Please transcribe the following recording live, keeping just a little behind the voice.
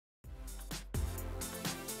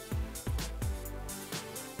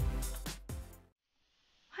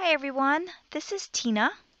Hi everyone, this is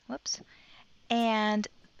Tina. Whoops. And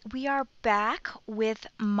we are back with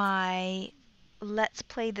my Let's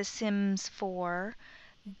Play The Sims 4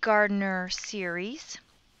 Gardener series.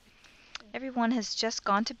 Everyone has just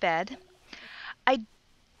gone to bed. I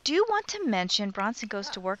do want to mention, Bronson goes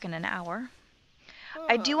to work in an hour.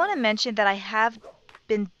 I do want to mention that I have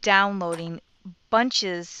been downloading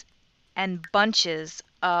bunches and bunches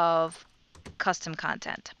of custom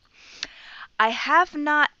content. I have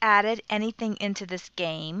not added anything into this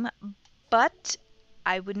game, but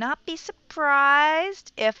I would not be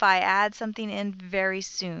surprised if I add something in very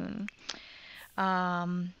soon. I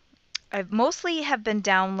mostly have been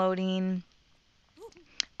downloading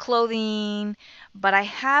clothing, but I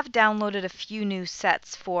have downloaded a few new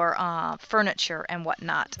sets for furniture and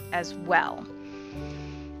whatnot as well.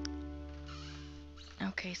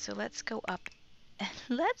 Okay, so let's go up and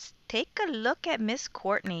let's take a look at Miss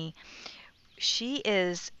Kourtney. She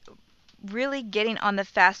is really getting on the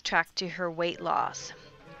fast track to her weight loss.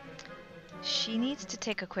 She needs to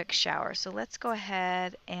take a quick shower, so let's go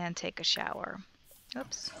ahead and take a shower.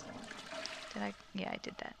 Oops. Yeah, I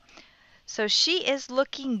did that. So she is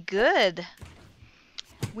looking good.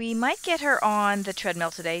 We might get her on the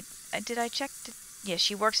treadmill today. Did I check? Yeah,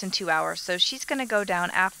 she works in 2 hours, so she's going to go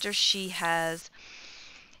down after she has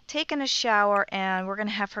taken a shower, and we're going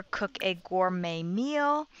to have her cook a gourmet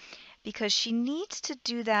meal, because she needs to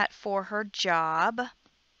do that for her job.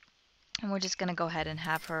 And we're just going to go ahead and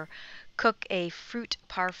have her cook a fruit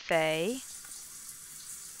parfait.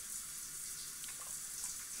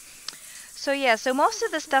 So yeah, so most of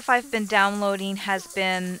the stuff I've been downloading has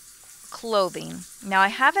been clothing. Now I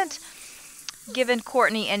haven't given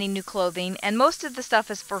Kourtney any new clothing, and most of the stuff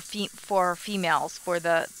is for females, for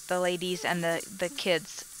the ladies and the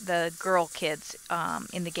kids, the girl kids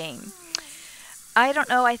in the game. I don't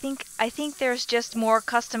know. I think there's just more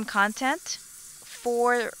custom content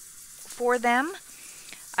for them.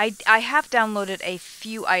 I have downloaded a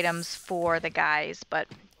few items for the guys, but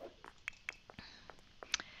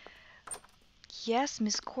yes,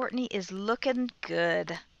 Miss Kourtney is looking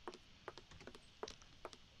good.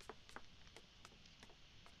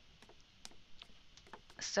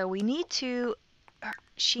 So we need to.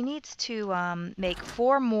 She needs to make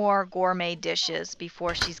 4 more gourmet dishes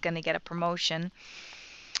before she's going to get a promotion.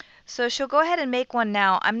 So she'll go ahead and make one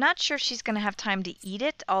now. I'm not sure she's going to have time to eat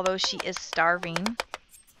it, although she is starving.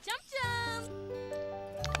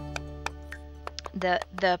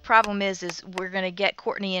 The problem is we're going to get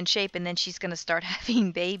Kourtney in shape, and then she's going to start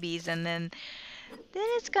having babies, and then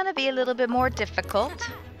it's going to be a little bit more difficult.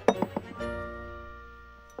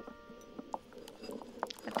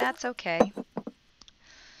 But that's okay.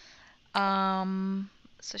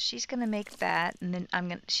 So she's gonna make that, and then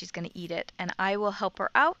she's gonna eat it, and I will help her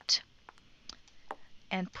out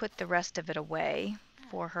and put the rest of it away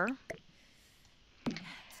for her.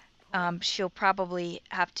 She'll probably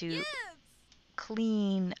have to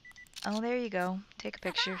clean. Oh, there you go. Take a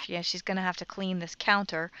picture. Yeah, she's gonna have to clean this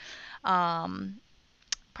counter.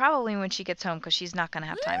 Probably when she gets home, because she's not gonna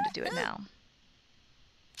have time to do it now.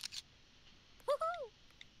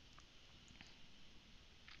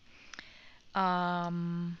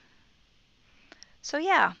 So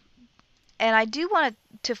yeah, and I do want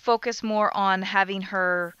to focus more on having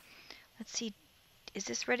her. Let's see, is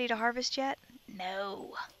this ready to harvest yet?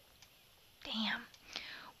 No. Damn.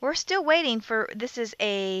 We're still waiting for, this is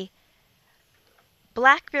a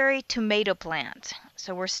blackberry tomato plant,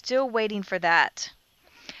 so we're still waiting for that.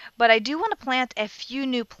 But I do want to plant a few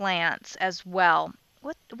new plants as well.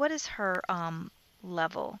 What is her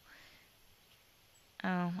level?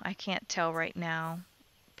 Oh, I can't tell right now.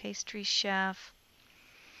 Pastry Chef.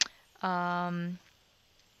 But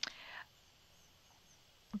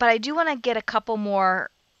I do want to get a couple more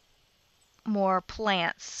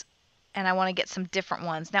plants, and I want to get some different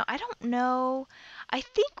ones. Now, I don't know. I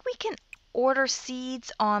think we can order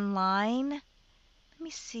seeds online. Let me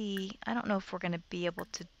see. I don't know if we're going to be able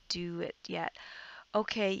to do it yet.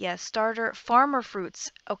 Okay, yeah, starter farmer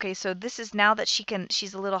fruits. Okay, so this is now that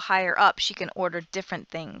she's a little higher up, she can order different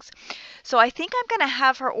things. So I think I'm going to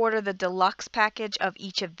have her order the deluxe package of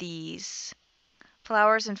each of these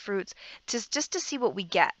flowers and fruits, just to see what we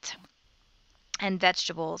get. And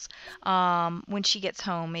vegetables. When she gets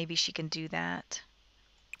home, maybe she can do that.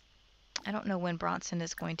 I don't know when Bronson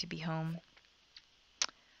is going to be home.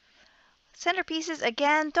 Centerpieces,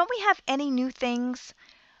 again, don't we have any new things?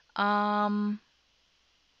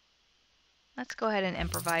 Let's go ahead and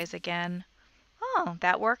improvise again. Oh,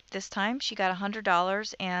 that worked this time. She got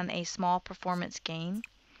 $100 and a small performance gain.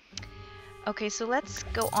 Okay, so let's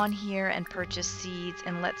go on here and purchase seeds,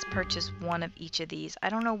 and let's purchase one of each of these. I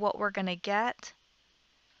don't know what we're gonna get,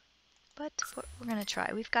 but we're gonna try.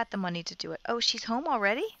 We've got the money to do it. Oh, she's home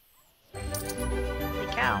already? Holy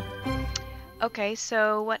cow. Okay,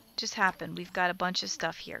 so what just happened? We've got a bunch of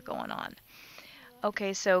stuff here going on.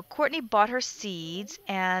 Okay, so Kourtney bought her seeds,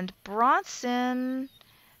 and Bronson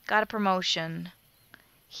got a promotion.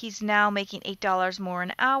 He's now making $8 more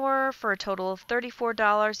an hour for a total of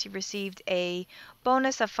 $34. He received a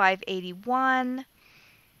bonus of $581,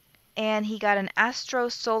 and he got an Astro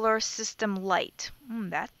Solar System light.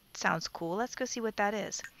 That sounds cool. Let's go see what that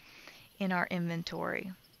is in our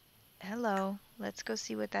inventory. Hello. Let's go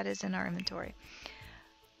see what that is in our inventory.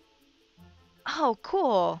 Oh,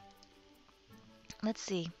 cool. Let's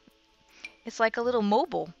see. It's like a little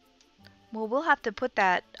mobile. Well, we'll have to put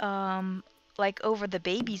that like over the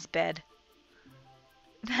baby's bed.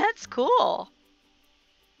 That's cool.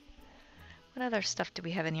 What other stuff do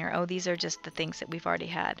we have in here? Oh, these are just the things that we've already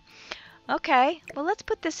had. Okay, well, let's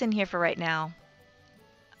put this in here for right now.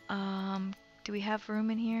 Do we have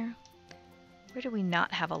room in here? Where do we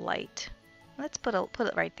not have a light? Let's put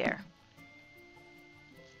it right there.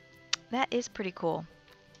 That is pretty cool.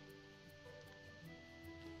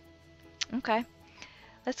 Okay.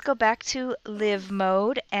 Let's go back to live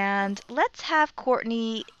mode, and let's have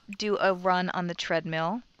Kourtney do a run on the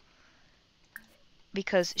treadmill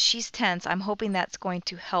because she's tense. I'm hoping that's going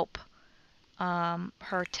to help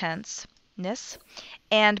her tenseness.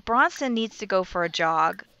 And Bronson needs to go for a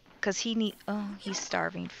jog because he's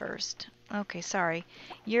starving first. Okay, sorry.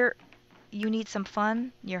 You need some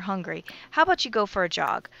fun? You're hungry. How about you go for a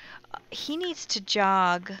jog? He needs to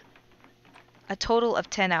jog a total of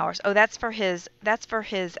 10 hours. Oh, that's for his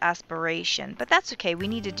aspiration. But that's okay. We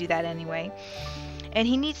need to do that anyway. And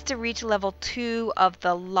he needs to reach level 2 of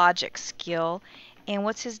the logic skill. And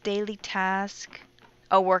what's his daily task?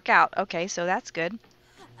 Oh, workout. Okay, so that's good.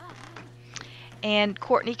 And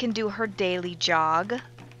Kourtney can do her daily jog.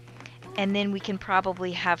 And then we can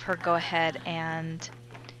probably have her go ahead and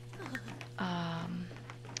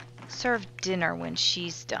serve dinner when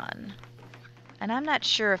she's done. And I'm not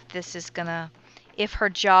sure if her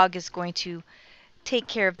jog is going to take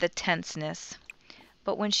care of the tenseness.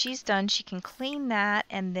 But when she's done, she can clean that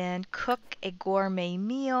and then cook a gourmet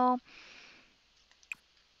meal.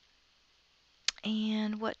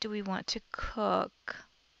 And what do we want to cook?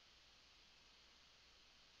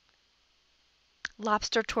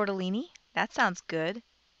 Lobster tortellini. That sounds good.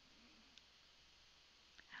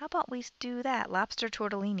 How about we do that? Lobster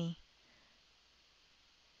tortellini.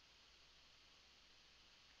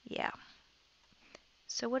 Yeah.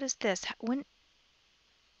 So what is this?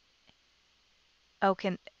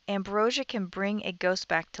 Ambrosia can bring a ghost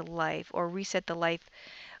back to life or reset the life.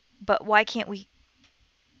 But why can't we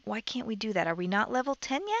do that? Are we not level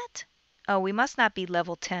 10 yet? Oh, we must not be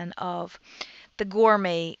level 10 of the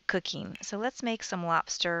gourmet cooking. So let's make some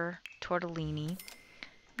lobster tortellini.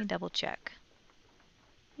 Let me double check.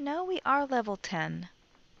 No, we are level 10.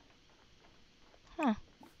 Huh.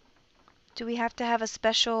 Do we have to have a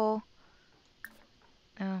special...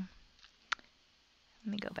 Oh.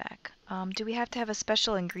 Let me go back. Do we have to have a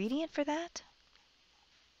special ingredient for that?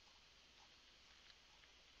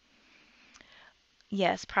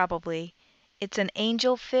 Yes, probably. It's an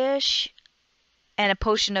angelfish and a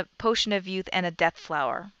potion of youth and a death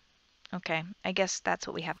flower. Okay, I guess that's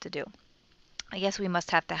what we have to do. I guess we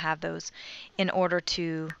must have to have those in order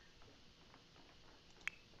to...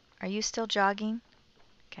 Are you still jogging?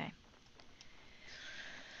 Okay.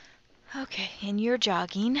 Okay, and you're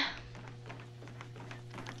jogging.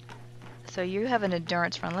 So you have an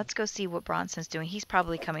endurance run. Let's go see what Bronson's doing. He's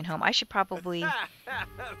probably coming home. I should probably...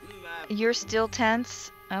 You're still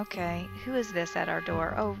tense? Okay. Who is this at our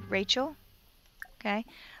door? Oh, Rachel? Okay.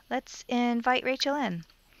 Let's invite Rachel in.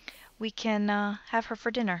 We can have her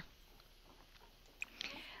for dinner.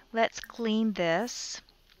 Let's clean this.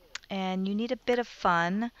 And you need a bit of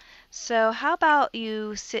fun. So how about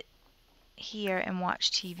you sit here and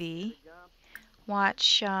watch TV?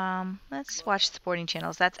 Let's watch sporting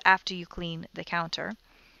channels. That's after you clean the counter.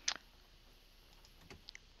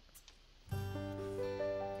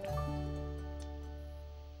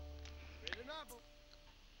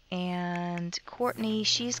 And Kourtney,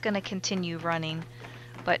 she's going to continue running,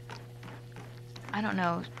 but I don't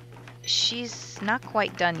know. She's not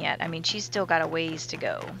quite done yet. I mean, she's still got a ways to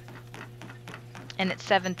go. And it's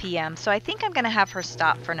 7 p.m., so I think I'm going to have her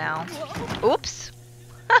stop for now. Oops.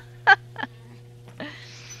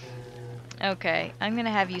 Okay, I'm going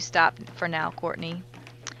to have you stop for now, Kourtney,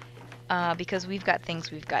 because we've got things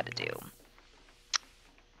we've got to do.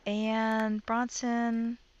 And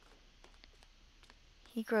Bronson,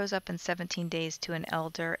 He grows up in 17 days to an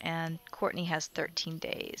elder, and Kourtney has 13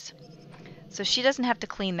 days. So she doesn't have to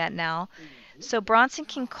clean that now. So Bronson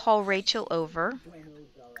can call Rachel over.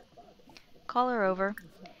 Call her over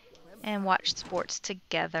and watch sports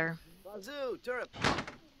together.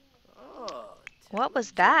 What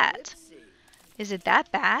was that? Is it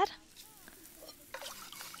that bad?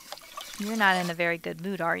 You're not in a very good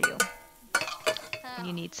mood, are you?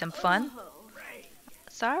 You need some fun?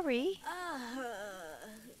 Sorry.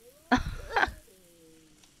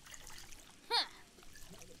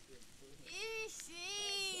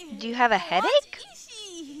 Do you have a headache?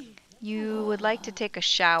 You would like to take a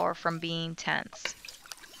shower from being tense.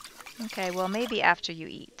 Okay, well, maybe after you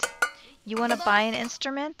eat. You want to buy an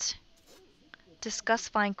instrument? Discuss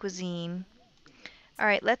fine cuisine. All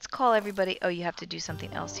right, let's call everybody. Oh, you have to do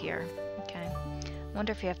something else here. Okay. I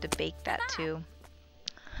wonder if you have to bake that too.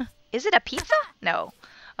 Is it a pizza? No.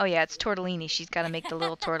 Oh, yeah, it's tortellini. She's got to make the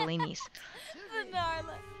little tortellinis.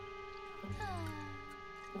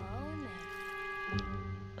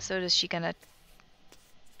 So does she gonna...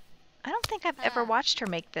 I don't think I've ever watched her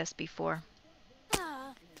make this before.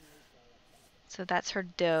 So that's her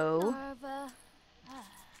dough.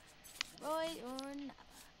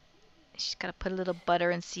 She's got to put a little butter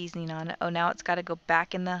and seasoning on it. Oh, now it's got to go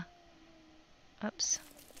back in the... Oops.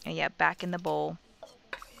 Oh, yeah, back in the bowl.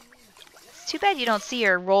 It's too bad you don't see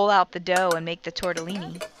her roll out the dough and make the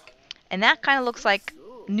tortellini. And that kind of looks like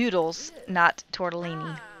noodles, not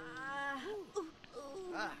tortellini.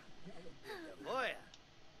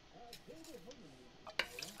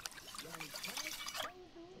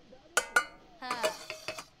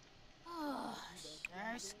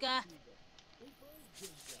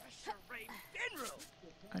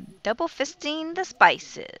 Double fisting the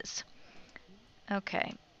spices.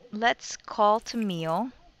 Okay, let's call to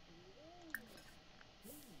meal.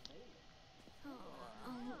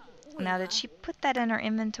 Now, did she put that in her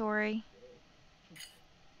inventory?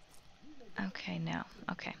 Okay, no.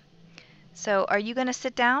 Okay. So, are you going to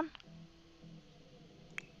sit down?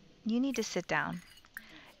 You need to sit down.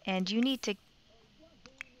 And you need to...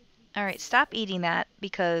 Alright, stop eating that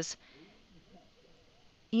because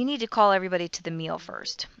you need to call everybody to the meal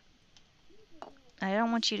first. I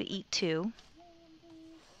don't want you to eat too.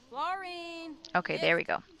 Okay, there we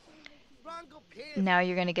go. Now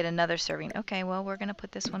you're going to get another serving. Okay, well, we're going to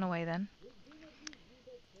put this one away then.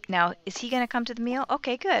 Now, is he going to come to the meal?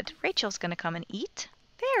 Okay, good. Rachel's going to come and eat.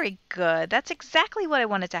 Very good. That's exactly what I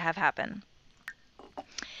wanted to have happen.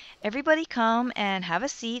 Everybody come and have a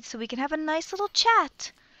seat so we can have a nice little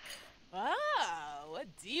chat.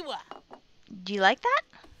 Do you like that?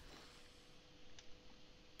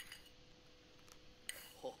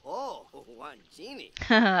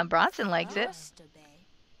 Bronson likes it.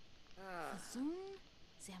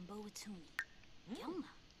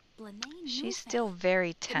 She's still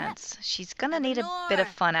very tense. She's gonna need a bit of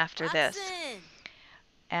fun after this.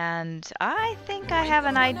 And I think I have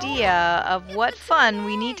an idea of what fun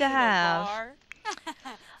we need to have.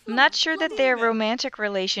 I'm not sure that their romantic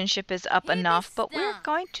relationship is up enough, but we're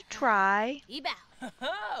going to try.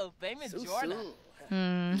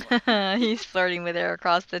 He's flirting with her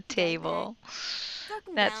across the table.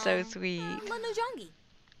 That's so sweet.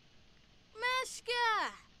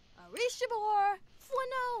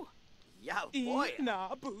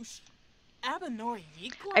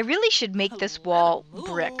 I really should make this wall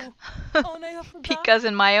brick. Because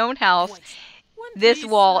in my own house, this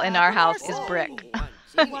wall in our house is brick.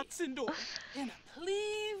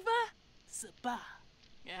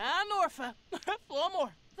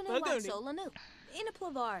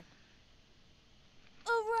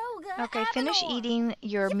 Okay, finish eating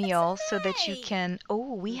your meal so that you can...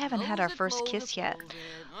 Oh, we haven't had our first kiss yet.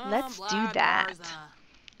 Let's do that.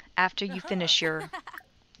 After you finish your...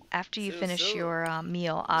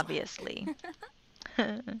 meal, obviously.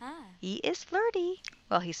 He is flirty.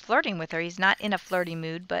 Well, he's flirting with her. He's not in a flirty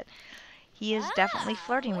mood, but he is definitely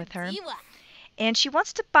flirting with her. And she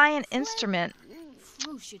wants to buy an instrument.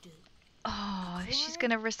 Oh, she's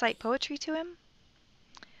going to recite poetry to him?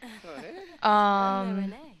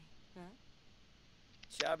 I'm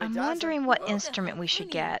wondering what instrument we should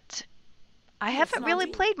get. I haven't really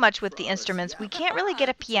played much with the instruments. We can't really get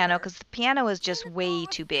a piano because the piano is just way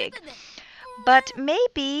too big. But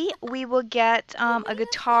maybe we will get a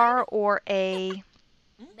guitar or a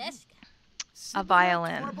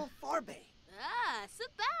violin.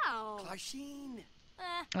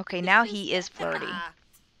 Okay, now he is flirty.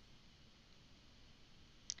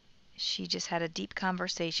 She just had a deep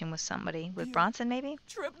conversation with somebody. With Bronson, maybe?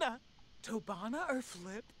 Tobana or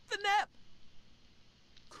flip the nep.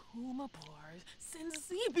 Kumapor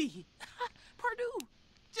Senzibi. Pardon.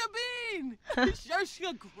 Green.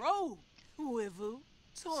 Shursha grow. Wivu.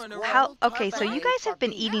 Torn How? around. Okay, so you guys have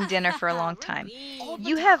been eating dinner for a long time.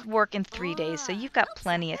 You have work in 3 days, so you've got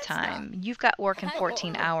plenty of time. You've got work in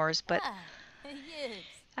 14 hours, but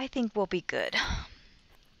I think we'll be good.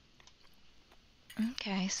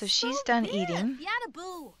 Okay, so she's done eating.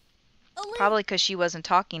 Probably because she wasn't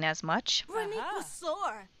talking as much.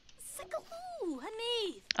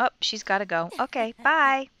 Oh, she's got to go. Okay,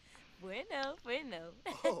 bye.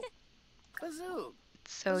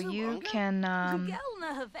 So you can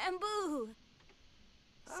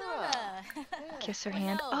kiss her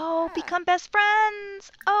hand. Oh, become best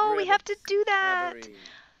friends. Oh, we have to do that.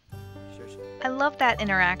 I love that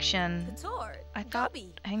interaction. I thought,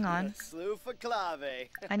 hang on.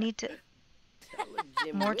 I need to,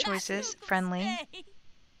 more choices. Friendly.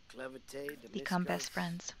 Become best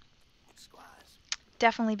friends.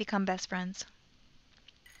 Definitely become best friends.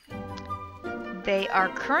 They are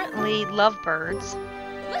currently lovebirds.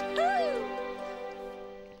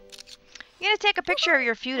 You gonna take a picture of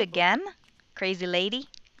your feud again? Crazy lady.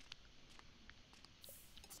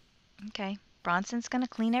 Okay, Bronson's gonna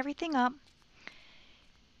clean everything up.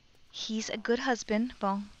 He's a good husband.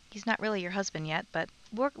 Well, he's not really your husband yet, but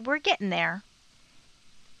we're getting there.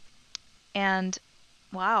 And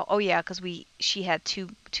wow, oh yeah, because she had two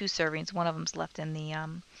servings. One of them's left in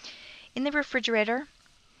the refrigerator.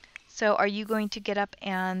 So are you going to get up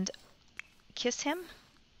and kiss him?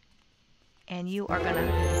 And you are gonna.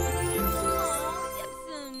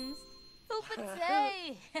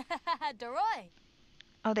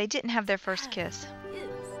 Oh, they didn't have their first kiss.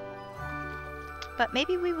 But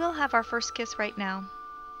maybe we will have our first kiss right now.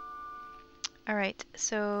 All right,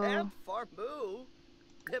 so.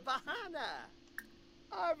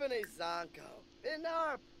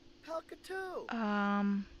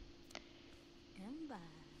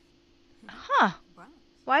 Huh.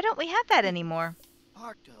 Why don't we have that anymore?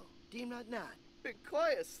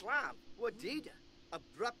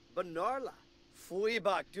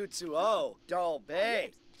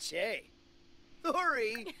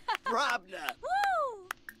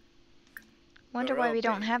 Wonder why we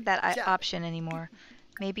don't have that option anymore.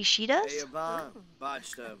 Maybe she does? Huh.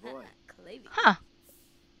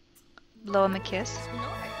 Blow him a kiss.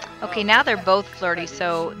 Okay, now they're both flirty,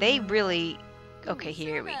 so they really... Okay,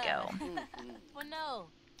 here we go.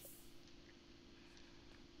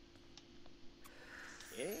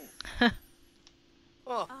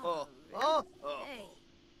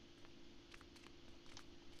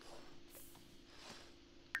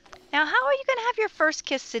 Now, how are you going to have your first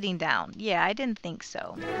kiss sitting down? Yeah, I didn't think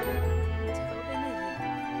so.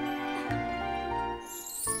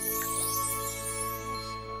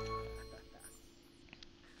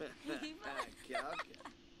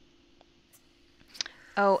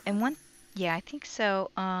 Oh, and one... Yeah, I think so.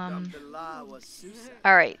 All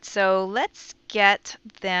right, so let's get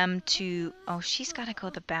them to... Oh, she's got to go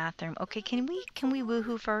to the bathroom. Okay, can we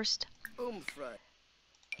woohoo first?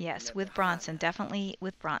 Yes, with Bronson. Definitely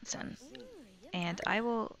with Bronson. And I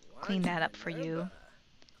will clean that up for you.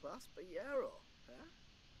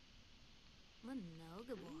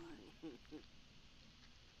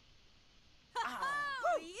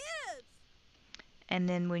 And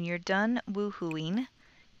then when you're done woohooing,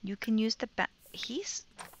 you can use the he's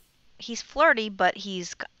flirty, but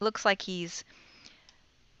looks like he's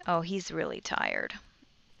really tired.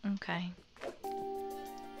 Okay.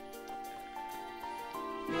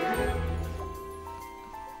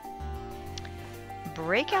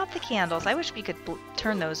 Break out the candles. I wish we could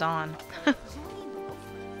turn those on.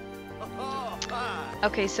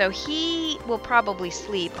 Okay, so he will probably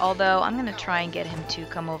sleep, although I'm going to try and get him to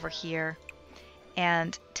come over here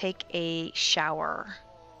and take a shower.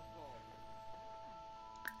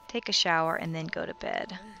 Take a shower and then go to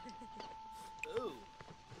bed.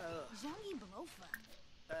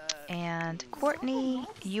 And Kourtney,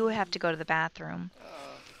 you have to go to the bathroom.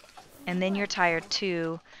 And then you're tired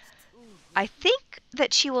too. I think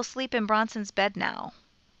that she will sleep in Bronson's bed now.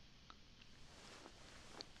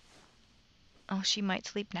 Oh, she might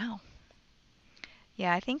sleep now.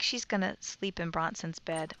 Yeah, I think she's going to sleep in Bronson's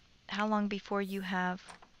bed. How long before you have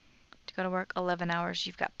to go to work? 11 hours.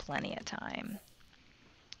 You've got plenty of time.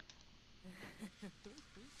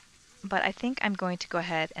 But I think I'm going to go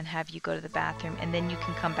ahead and have you go to the bathroom, and then you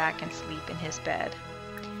can come back and sleep in his bed.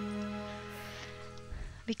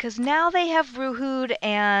 Because now they have woohooed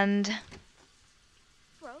and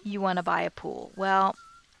you want to buy a pool. Well,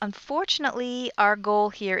 unfortunately, our goal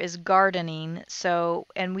here is gardening,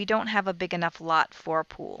 and we don't have a big enough lot for a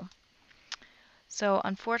pool. So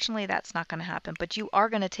unfortunately, that's not going to happen. But you are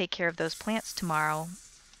going to take care of those plants tomorrow.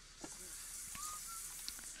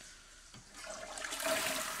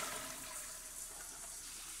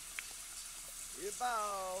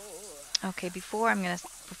 Okay, before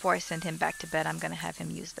I send him back to bed, I'm gonna have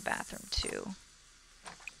him use the bathroom too.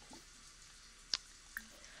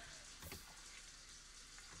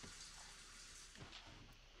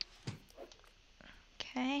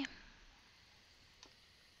 Okay.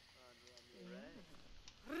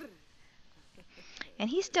 And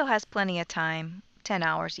he still has plenty of time. 10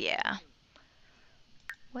 hours, yeah.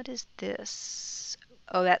 What is this?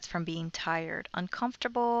 Oh, that's from being tired.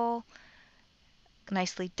 Uncomfortable,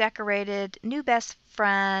 nicely decorated, new best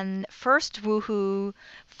friend, first woohoo,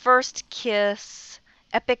 first kiss,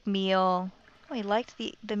 epic meal. Oh, he liked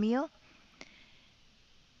the meal?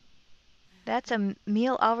 That's a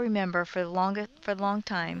meal I'll remember for a long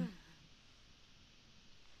time.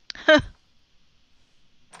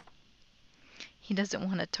 He doesn't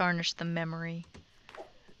want to tarnish the memory.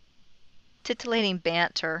 Titillating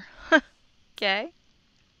banter. Okay.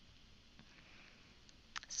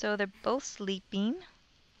 So they're both sleeping.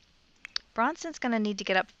 Bronson's going to need to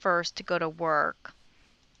get up first to go to work.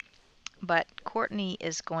 But Kourtney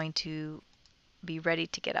is going to be ready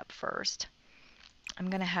to get up first. I'm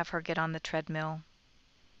going to have her get on the treadmill.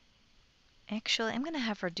 Actually, I'm going to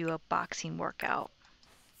have her do a boxing workout.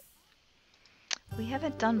 We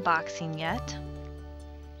haven't done boxing yet.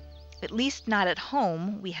 At least not at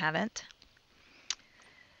home, we haven't.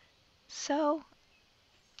 So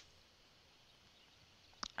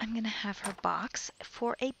I'm going to have her box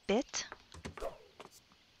for a bit.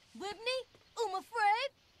 Whitney, I'm afraid.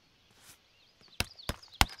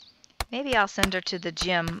 Maybe I'll send her to the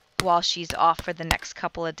gym while she's off for the next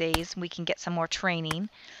couple of days. We can get some more training.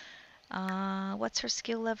 What's her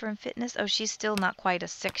skill level in fitness? Oh, she's still not quite a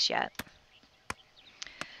 6 yet.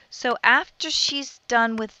 So after she's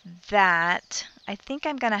done with that, I think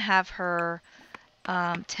I'm going to have her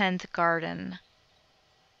tend the garden.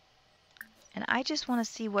 And I just want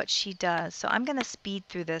to see what she does. So I'm going to speed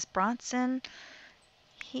through this. Bronson,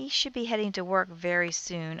 he should be heading to work very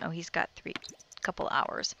soon. Oh, he's got couple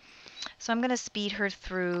hours. So I'm going to speed her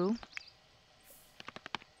through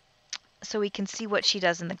so we can see what she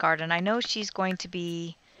does in the garden. I know she's going to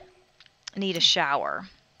need a shower.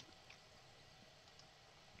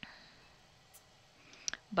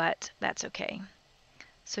 But that's okay.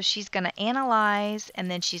 So she's going to analyze and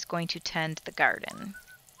then she's going to tend the garden.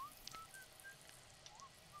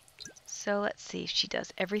 So let's see if she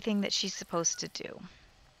does everything that she's supposed to do.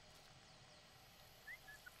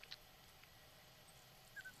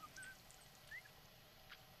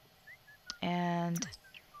 And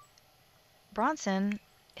Bronson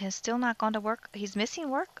has still not gone to work. He's missing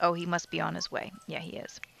work? Oh, he must be on his way. Yeah, he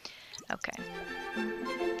is. Okay.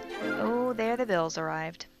 Oh, there the bills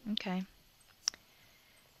arrived. Okay.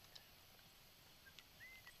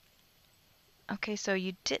 Okay, so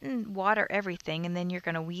you didn't water everything and then you're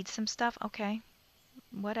going to weed some stuff? Okay.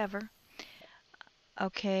 Whatever.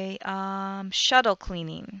 Okay, shuttle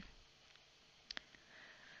cleaning.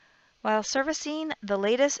 While servicing the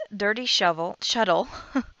latest dirty shuttle,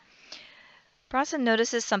 Bronson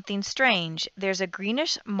notices something strange. There's a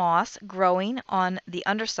greenish moss growing on the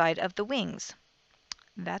underside of the wings.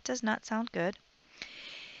 That does not sound good.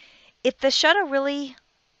 If the shuttle really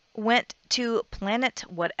went to planet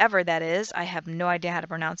whatever that is, I have no idea how to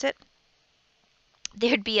pronounce it,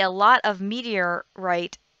 there'd be a lot of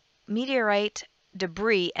meteorite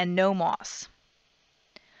debris and no moss.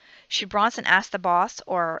 Should Bronson ask the boss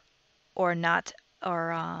or not,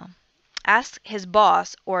 or ask his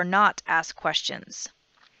boss or not ask questions?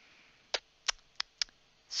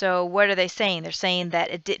 So what are they saying? They're saying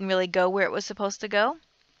that it didn't really go where it was supposed to go?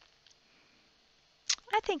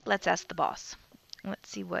 I think let's ask the boss. Let's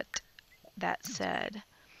see what that said.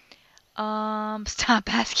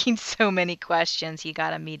 Stop asking so many questions. You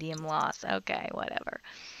got a medium loss. Okay, whatever.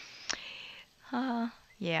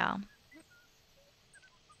 Yeah.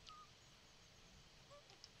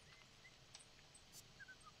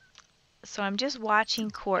 So I'm just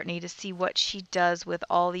watching Kourtney to see what she does with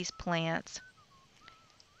all these plants.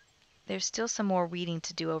 There's still some more weeding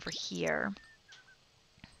to do over here.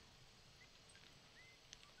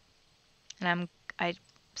 And I'm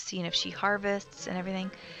seeing if she harvests and everything.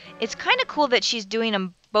 It's kind of cool that she's doing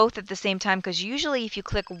them both at the same time, because usually if you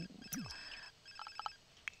click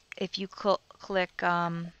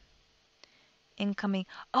incoming.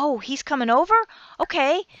 Oh, he's coming over?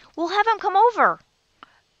 Okay, we'll have him come over.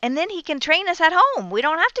 And then he can train us at home. We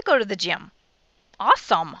don't have to go to the gym.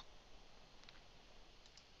 Awesome.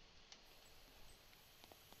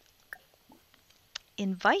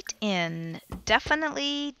 Invite in.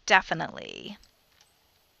 Definitely, definitely.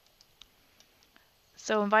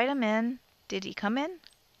 So invite him in. Did he come in?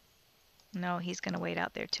 No, he's going to wait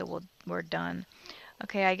out there till we're done.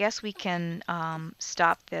 Okay, I guess we can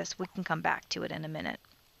stop this. We can come back to it in a minute.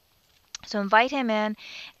 So invite him in,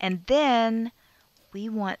 and then we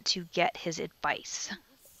want to get his advice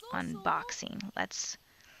on boxing.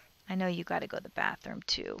 I know you got to go to the bathroom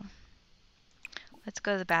too. Let's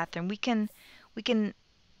go to the bathroom. We can,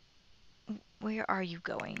 where are you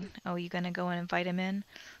going? Oh, you going to go and invite him in?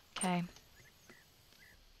 Okay.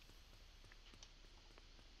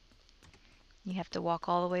 You have to walk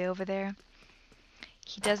all the way over there.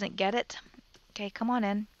 He doesn't get it. Okay, come on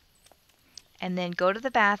in. And then go to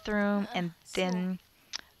the bathroom and then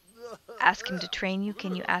ask him to train you.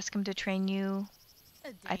 Can you ask him to train you?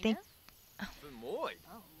 I think.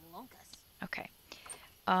 Okay.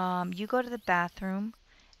 You go to the bathroom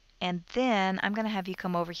and then I'm going to have you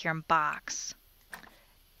come over here and box.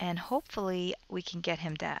 And hopefully we can get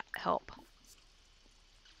him to help.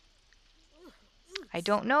 I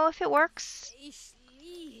don't know if it works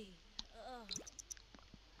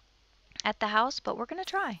at the house, but we're going to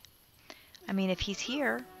try. I mean, if he's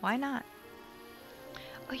here, why not?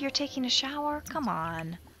 Oh, you're taking a shower? Come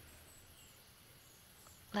on.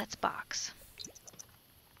 Let's box.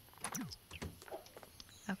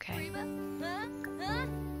 Okay.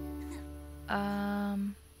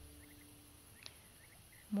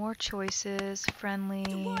 More choices.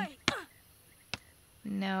 Friendly.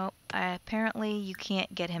 No, apparently you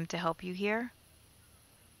can't get him to help you here.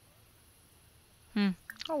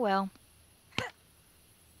 Oh well.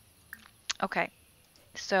 Okay,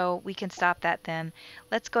 so we can stop that then.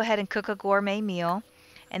 Let's go ahead and cook a gourmet meal,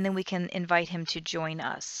 and then we can invite him to join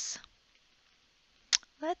us.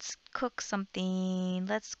 Let's cook something.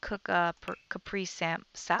 Let's cook a Capri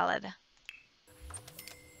salad.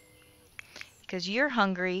 Because you're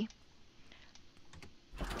hungry,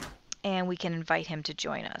 and we can invite him to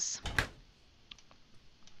join us.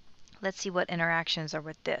 Let's see what interactions are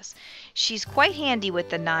with this. She's quite handy with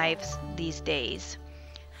the knives these days.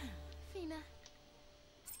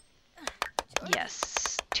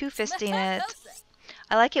 Yes, two-fisting it.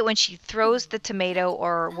 I like it when she throws the tomato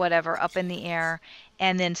or whatever up in the air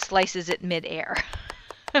and then slices it mid-air.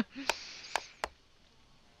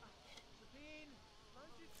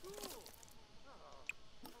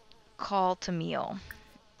 Call to meal,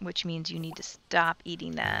 which means you need to stop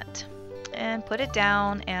eating that. And put it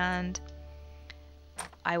down, and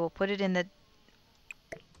I will put it in the...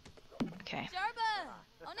 Okay.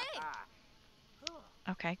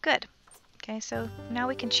 Okay, good. Okay, so now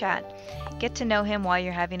we can chat. Get to know him while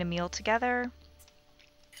you're having a meal together.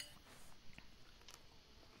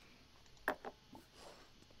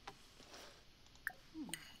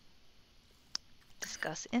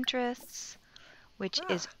 Discuss interests, which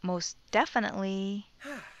is most definitely...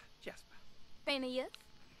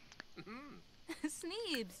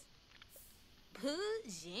 Sneebs.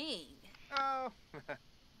 Pujing. Oh.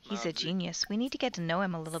 He's a genius. We need to get to know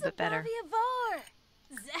him a little bit better.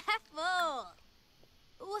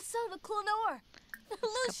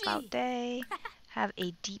 Discuss about day. Have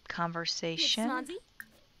a deep conversation.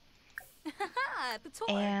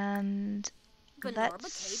 And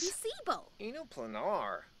let's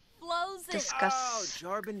discuss.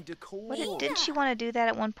 Didn't she want to do that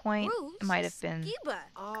at one point? It might have been.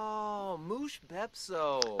 Oh, Moosh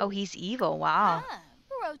Bepso. Oh, he's evil. Wow.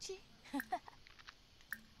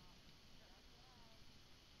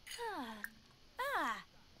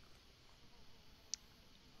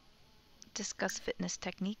 Discuss fitness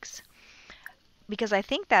techniques. Because I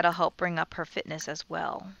think that'll help bring up her fitness as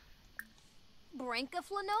well. Branka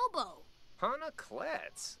Flanobo. Hana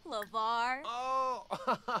Kletz. Lavar. Oh,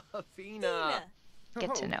 Fina.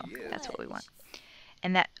 Get to know. Yeah. That's what we want.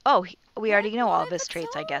 And that, oh, we already know all of his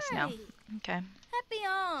traits, I guess, now. Okay. Happy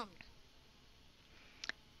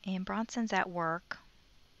And Bronson's at work.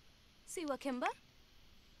 Siwa Kimba.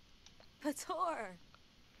 Pator.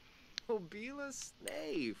 Obila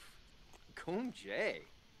Snave. Kunje.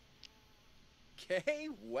 K.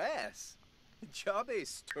 Wes. Jabe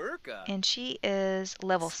Sturka. And she is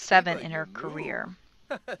level 7 in her career.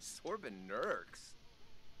 Sorbin Nurks.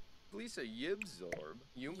 Lisa Yibzorb.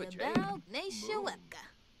 Yumba Yabal Neshaweka.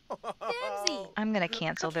 Bamsy. I'm going to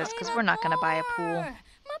cancel this because we're not going to buy a pool.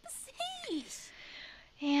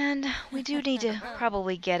 And we do need to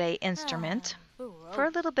probably get a instrument. For a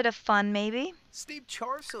little bit of fun, maybe. Steve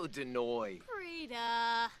Charso Denoy.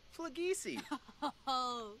 Frida. Flagisi.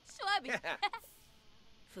 Oh, Schwabi.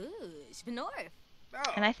 Fuj, Benorf.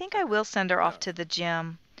 And I think I will send her off to the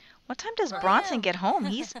gym. What time does Bronson get home?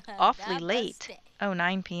 He's awfully late. Oh,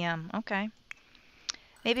 9 p.m. Okay.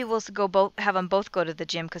 Maybe we'll have them both go to the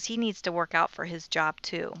gym because he needs to work out for his job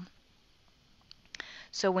too.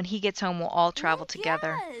 So when he gets home, we'll all travel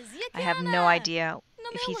together. I have no idea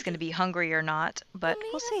if he's going to be hungry or not, but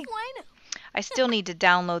we'll see. I still need to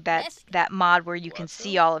download that mod where you can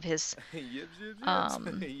see all of his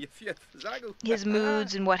his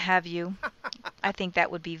moods and what have you. I think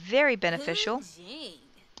that would be very beneficial.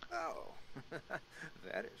 Oh,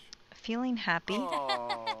 that is. Feeling happy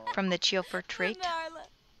from the chauffeur trait.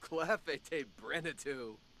 Clefete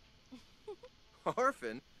Brenatu.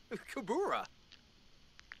 Orphan Kabura.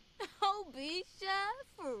 Oh, Bisha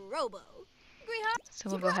Robo. So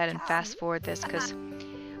we'll go ahead and fast forward this because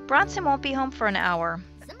Bronson won't be home for an hour.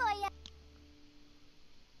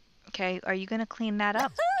 Okay, are you going to clean that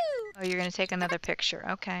up? Oh, you're going to take another picture.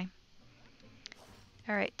 Okay.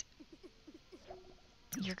 All right.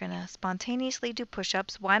 You're going to spontaneously do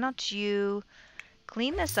push-ups. Why don't you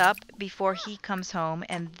clean this up before he comes home,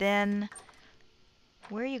 and then...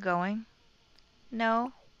 Where are you going?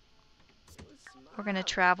 No. We're going to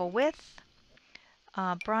travel with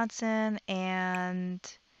Bronson, and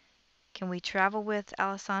can we travel with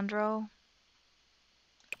Alessandro?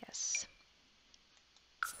 Yes.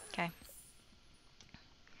 Okay.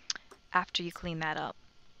 After you clean that up.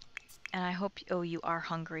 And I hope... Oh, you are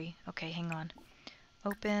hungry. Okay, hang on.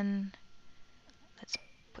 Open. Let's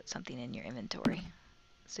put something in your inventory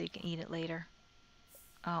so you can eat it later.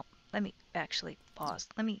 Oh, let me actually pause.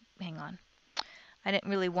 Let me... Hang on. I didn't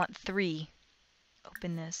really want 3.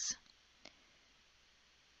 Open this.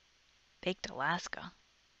 Baked Alaska.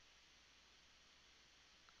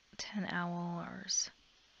 10 hours.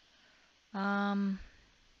 I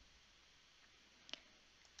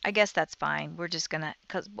guess that's fine. We're just gonna,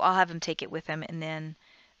 cause I'll have him take it with him, and then,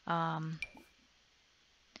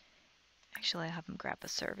 actually I'll have him grab a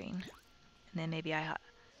serving, and then maybe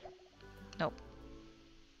nope.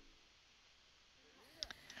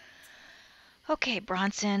 Okay,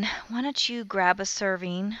 Bronson, why don't you grab a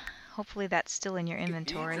serving? Hopefully that's still in your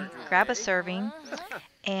inventory. Grab a serving,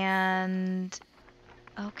 and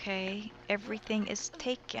okay, everything is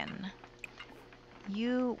taken.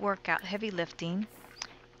 You work out heavy lifting.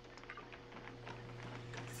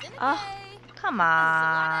 Oh, come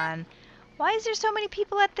on. Why is there so many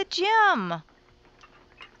people at the gym?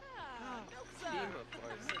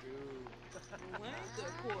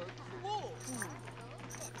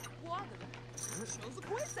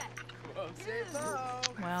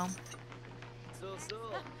 Well,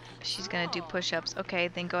 she's gonna do push-ups. Okay,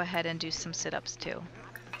 then go ahead and do some sit-ups too.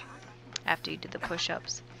 After you do the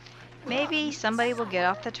push-ups. Maybe somebody will get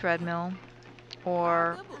off the treadmill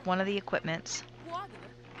or one of the equipments.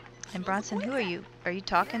 And Bronson, who are you? Are you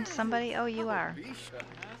talking to somebody? Oh, you are.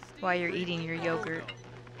 While you're eating your yogurt.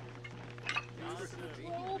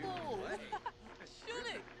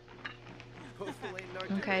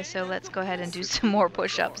 Okay, so let's go ahead and do some more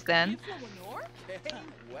push-ups then.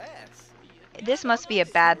 This must be a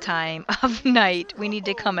bad time of night. We need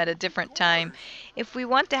to come at a different time if we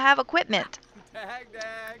want to have equipment.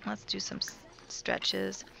 Let's do some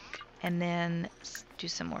stretches and then do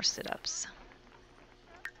some more sit-ups.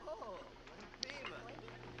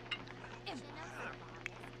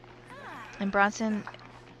 And Bronson,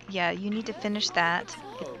 yeah, you need to finish that.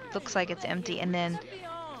 It looks like it's empty. And then,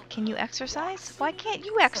 can you exercise? Why can't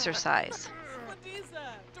you exercise?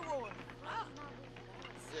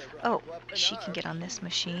 Oh, she can get on this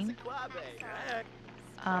machine.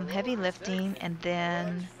 Heavy lifting, and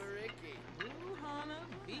then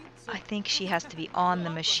I think she has to be on the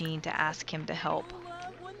machine to ask him to help.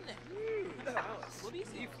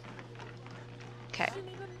 Okay.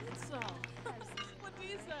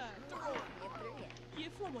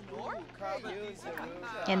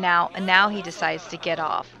 And now he decides to get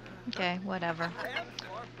off. Okay, whatever.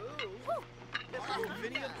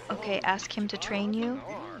 Okay, ask him to train you.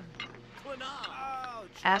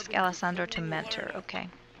 Ask Alessandro to mentor. Okay.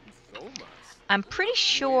 I'm pretty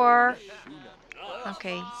sure...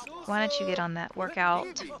 Okay, why don't you get on that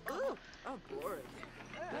workout?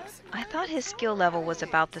 I thought his skill level was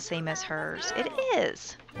about the same as hers. It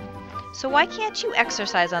is. So why can't you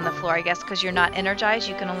exercise on the floor? I guess because you're not energized.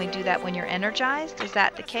 You can only do that when you're energized. Is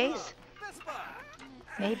that the case?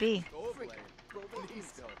 Maybe.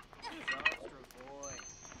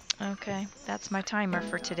 Okay, that's my timer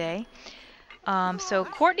for today. So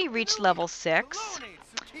Kourtney reached level 6.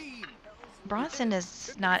 Bronson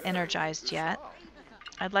is not energized yet.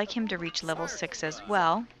 I'd like him to reach level 6 as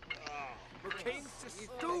well.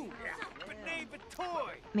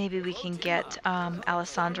 Maybe we can get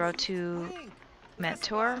Alessandro to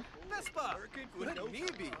mentor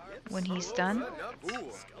when he's done.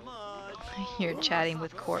 You're chatting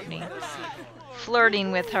with Kourtney.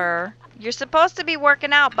 Flirting with her. You're supposed to be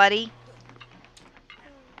working out, buddy.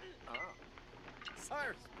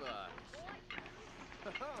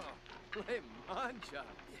 Le mancha.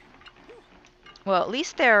 Well, at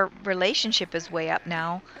least their relationship is way up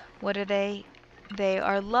now. What are they? They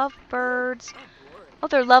are lovebirds. Oh,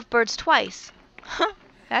 they're lovebirds twice. Huh,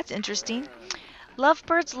 that's interesting.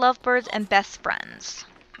 Lovebirds, and best friends.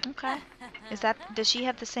 Okay. Does she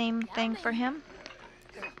have the same thing for him?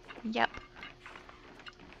 Yep.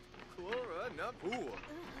 Cora Napua.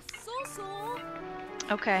 So.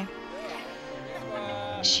 Okay.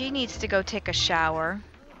 She needs to go take a shower.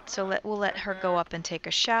 So we'll let her go up and take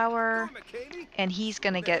a shower. And he's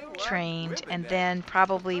going to get trained. And then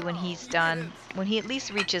probably when he's done, when he at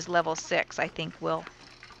least reaches level 6, I think we'll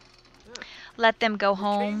let them go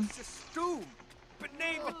home.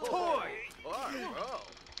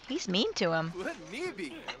 He's mean to him.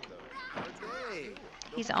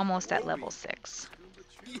 He's almost at level 6.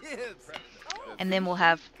 And then we'll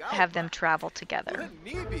have them travel together.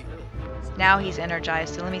 Now he's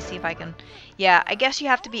energized, so let me see if I can... Yeah, I guess you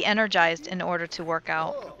have to be energized in order to work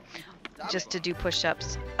out. Just to do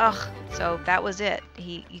push-ups. Ugh, so that was it.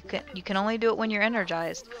 You can only do it when you're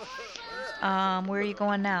energized. Where are you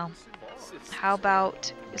going now? How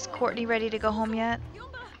about... Is Kourtney ready to go home yet?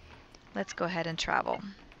 Let's go ahead and travel.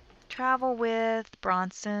 Travel with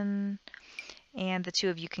Bronson, and the two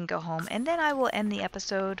of you can go home. And then I will end the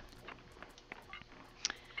episode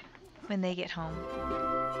when they get home.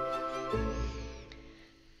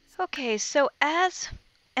 Okay, so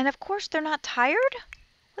and of course they're not tired?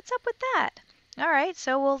 What's up with that? Alright,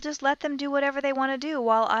 so we'll just let them do whatever they want to do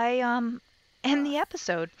while I end the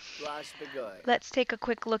episode. Let's take a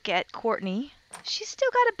quick look at Kourtney. She's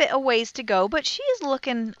still got a bit of ways to go, but she's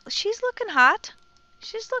looking hot.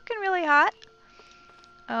 She's looking really hot.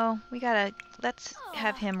 Oh, let's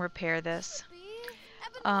have him repair this.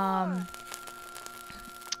 But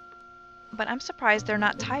I'm surprised they're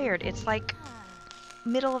not tired. It's like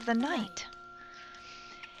middle of the night.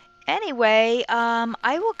 Anyway,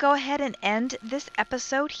 I will go ahead and end this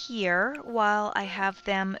episode here while I have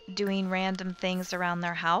them doing random things around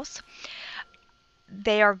their house.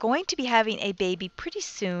 They are going to be having a baby pretty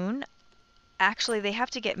soon. Actually, they have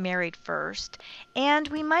to get married first. And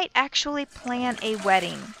we might actually plan a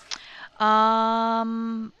wedding.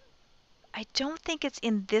 I don't think it's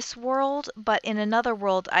in this world, but in another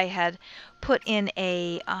world I had put in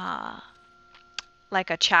a like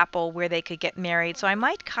a chapel where they could get married. So I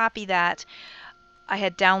might copy that. I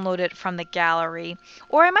had downloaded it from the gallery.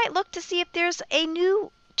 Or I might look to see if there's a new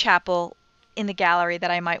chapel in the gallery that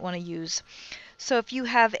I might want to use. So if you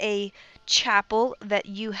have a chapel that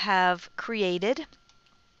you have created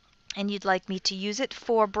and you'd like me to use it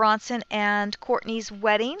for Bronson and Kourtney's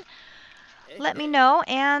wedding, let me know,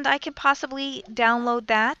 and I can possibly download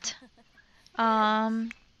that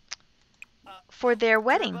for their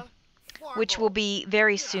wedding, which will be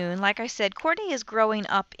very soon. Like I said, Kourtney is growing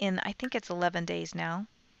up in, I think it's 11 days now.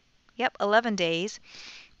 Yep, 11 days.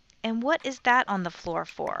 And what is that on the floor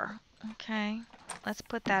for? Okay, let's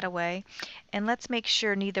put that away. And let's make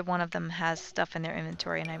sure neither one of them has stuff in their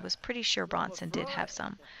inventory, and I was pretty sure Bronson did have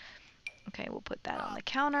some. Okay, we'll put that on the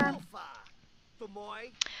counter.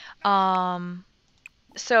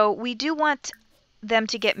 So we do want them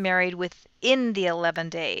to get married within the 11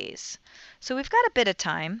 days. So we've got a bit of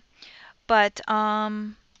time, but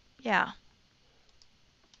yeah.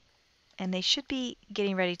 And they should be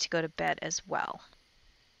getting ready to go to bed as well.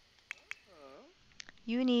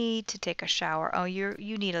 You need to take a shower. Oh, you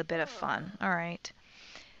need a bit of fun. All right.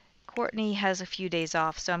 Kourtney has a few days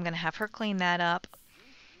off, so I'm going to have her clean that up.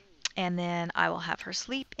 And then I will have her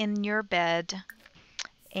sleep in your bed.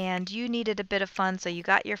 And you needed a bit of fun, so you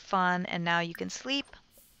got your fun, and now you can sleep.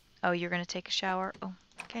 Oh, you're going to take a shower? Oh,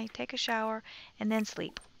 okay, take a shower, and then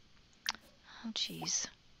sleep. Oh, jeez.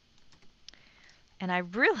 And I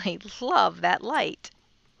really love that light.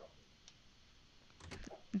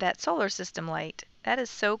 That solar system light. That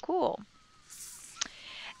is so cool.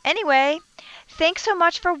 Anyway, thanks so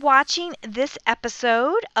much for watching this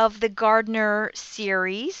episode of the Gardener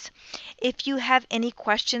series. If you have any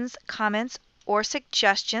questions, comments, or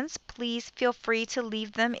suggestions, please feel free to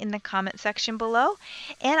leave them in the comment section below,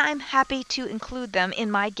 and I'm happy to include them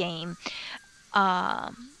in my game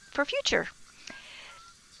for future.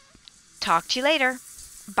 Talk to you later.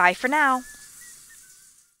 Bye for now.